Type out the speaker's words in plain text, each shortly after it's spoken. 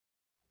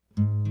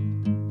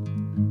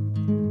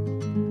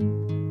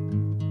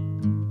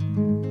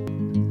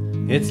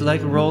It's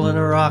like rolling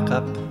a rock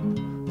up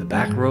the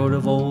back road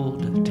of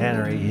old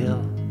Tannery Hill,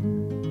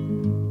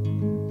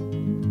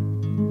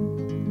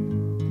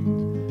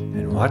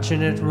 and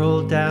watching it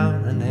roll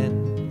down and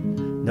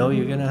then know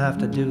you're gonna have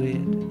to do it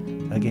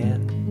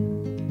again.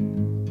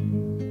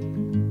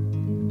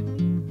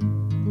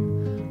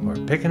 Or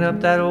picking up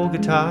that old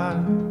guitar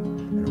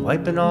and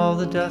wiping all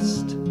the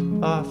dust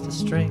off the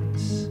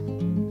strings.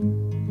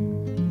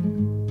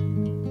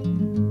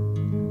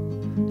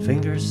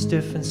 Fingers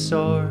stiff and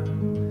sore,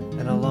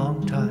 and a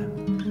long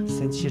time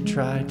since you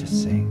tried to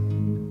sing.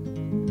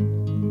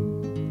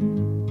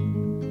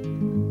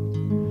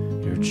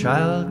 Your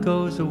child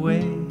goes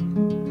away,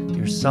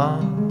 your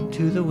song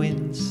to the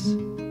winds.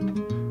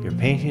 You're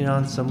painting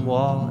on some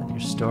wall and your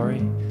story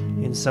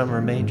in some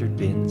remaindered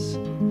bins.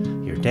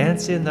 Your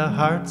dance in the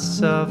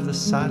hearts of the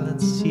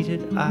silent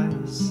seated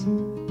eyes.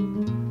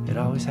 It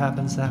always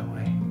happens that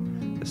way,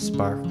 the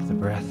spark, the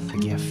breath, the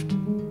gift.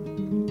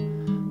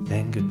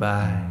 Then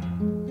goodbye.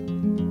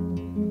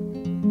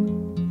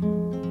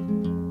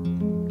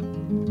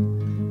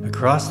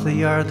 Across the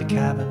yard, the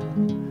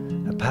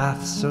cabin, a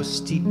path so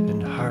steep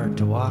and hard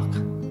to walk.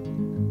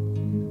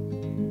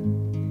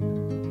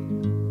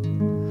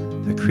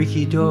 The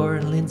creaky door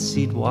and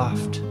linseed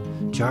waft,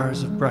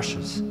 jars of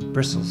brushes,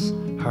 bristles,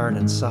 hard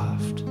and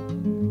soft.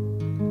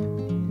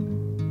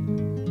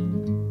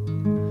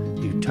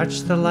 You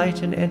touch the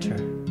light and enter,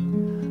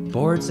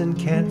 boards and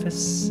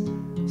canvas,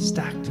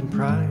 stacked and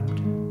primed.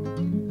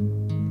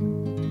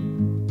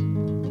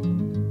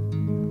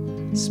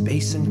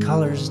 Space and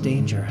colors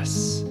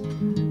dangerous,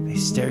 they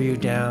stare you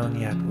down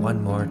yet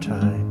one more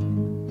time.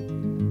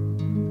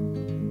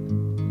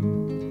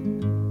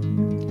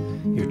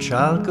 Your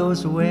child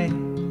goes away,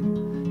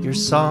 your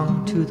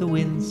song to the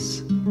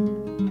winds.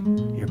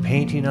 You're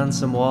painting on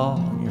some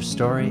wall, your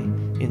story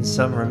in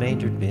some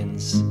remaindered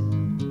bins.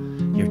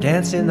 Your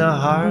dance in the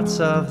hearts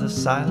of the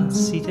silent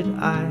seated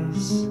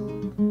eyes.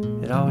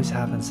 It always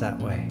happens that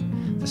way,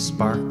 the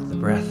spark, the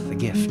breath, the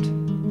gift.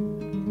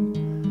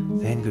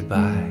 Then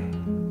goodbye.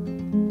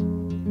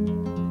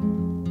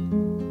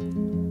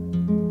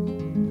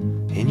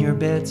 In your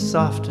bed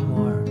soft and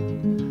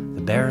warm,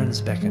 the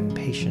barrens beckon,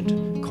 patient,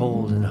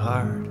 cold and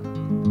hard.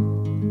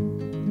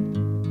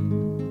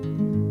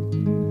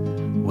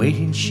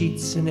 Waiting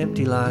sheets and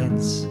empty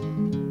lines,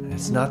 and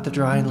it's not the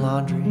drying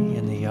laundry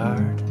in the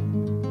yard.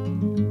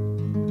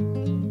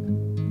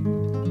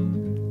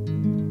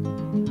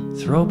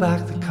 Throw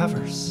back the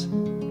covers,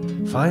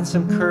 find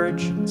some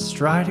courage, and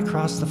stride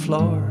across the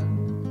floor.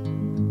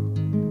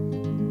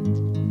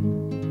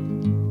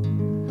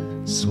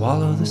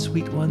 Swallow the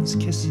sweet one's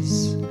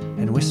kisses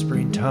and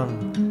whispering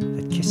tongue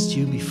that kissed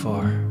you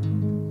before.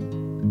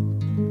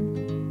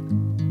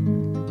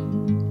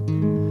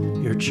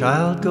 Your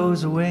child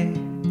goes away,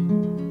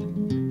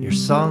 your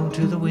song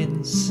to the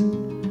winds.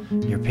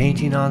 You're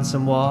painting on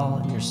some wall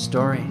and your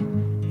story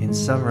in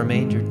some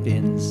remaindered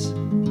bins.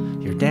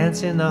 Your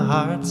dance in the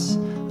hearts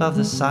of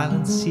the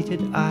silent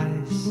seated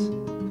eyes.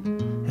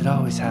 It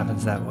always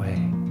happens that way,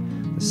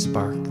 the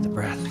spark, the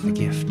breath, the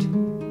gift.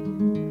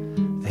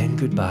 Then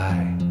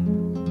goodbye.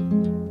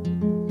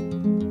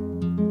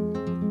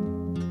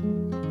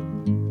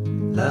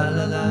 La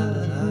la la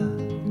la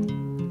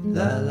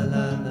la la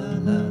la la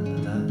la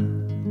la.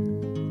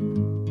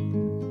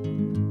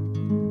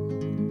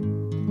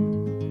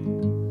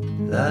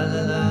 La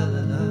la la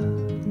la la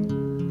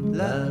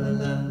la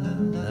la la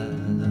la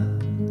la.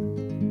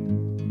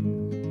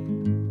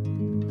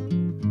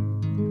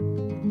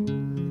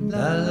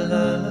 La la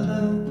la la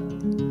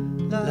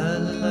la la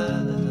la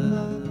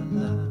la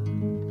la.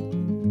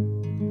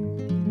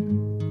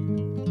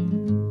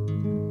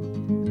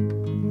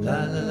 La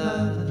la la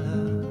la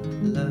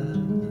la la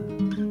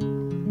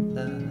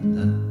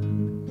la.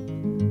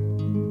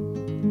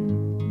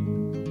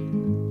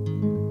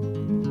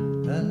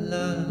 La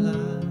la la la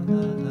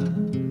la la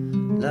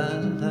la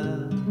la la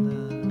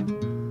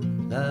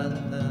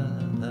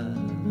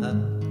la.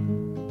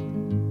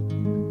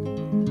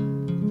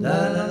 La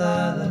la la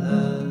la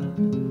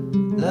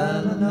la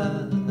la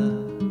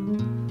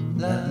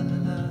la la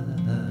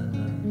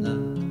la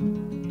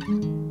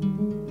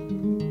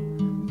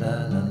la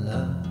la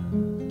la.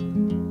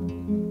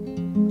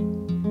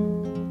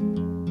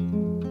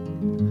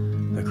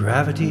 The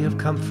gravity of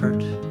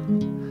comfort,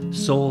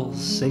 souls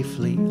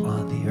safely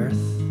on the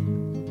earth.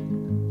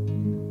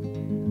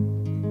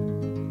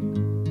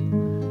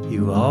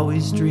 You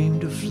always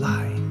dreamed of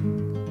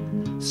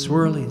flying,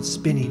 swirling,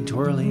 spinning,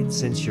 twirling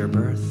since your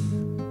birth.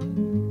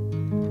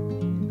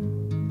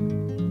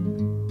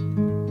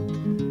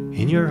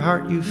 In your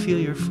heart you feel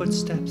your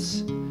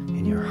footsteps,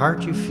 in your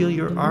heart you feel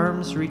your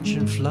arms reach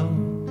and flow.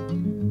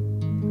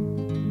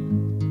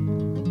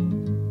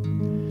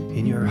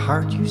 In your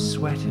heart you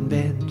sweat and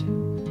bend,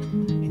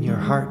 in your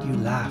heart you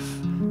laugh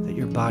that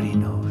your body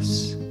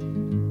knows.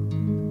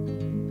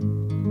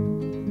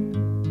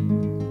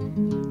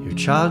 Your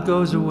child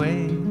goes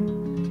away,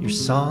 your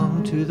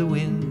song to the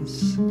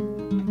winds.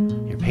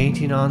 You're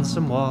painting on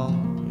some wall,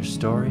 your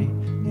story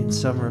in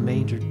some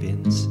remaindered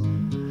bins.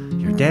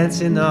 You're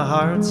dancing the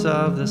hearts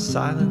of the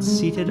silent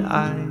seated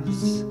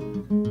eyes.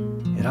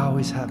 It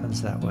always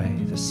happens that way,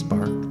 the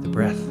spark, the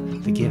breath,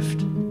 the gift,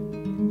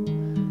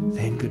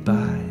 then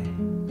goodbye.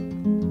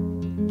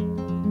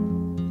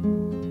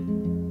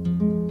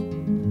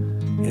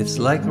 It's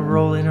like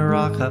rolling a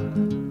rock up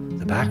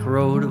the back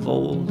road of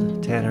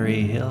old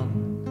Tannery Hill,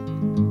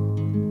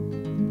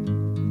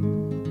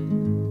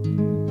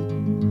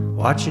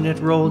 watching it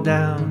roll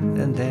down,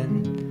 and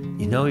then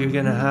you know you're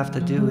gonna have to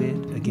do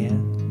it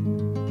again.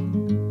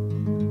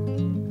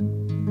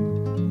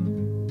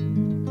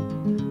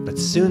 But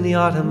soon the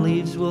autumn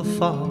leaves will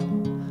fall.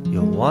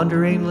 You'll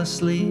wander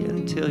aimlessly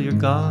until you're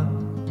gone.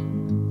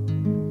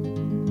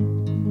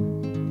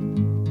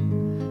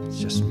 It's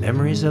just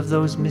memories of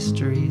those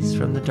mysteries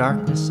from the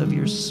darkness of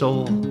your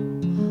soul,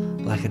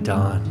 like a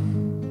dawn.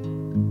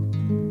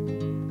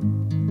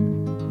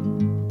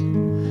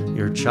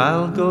 Your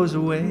child goes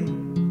away,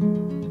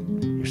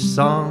 your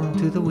song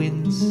to the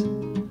winds,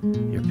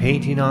 your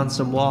painting on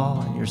some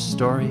wall, and your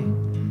story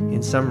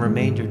in some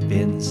remaindered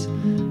bins.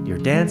 You're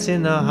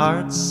dancing the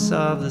hearts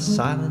of the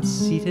silent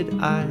seated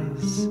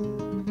eyes.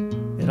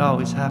 It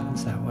always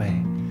happens that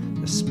way,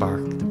 the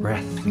spark, the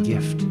breath, the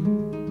gift,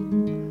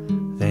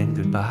 then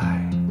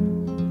goodbye.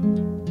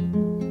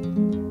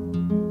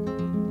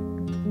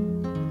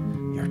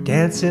 You're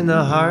dancing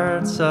the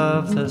hearts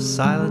of the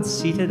silent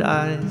seated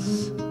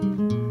eyes.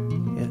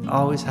 It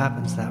always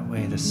happens that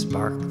way, the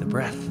spark, the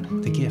breath,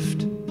 the gift,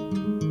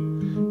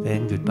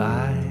 then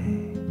goodbye.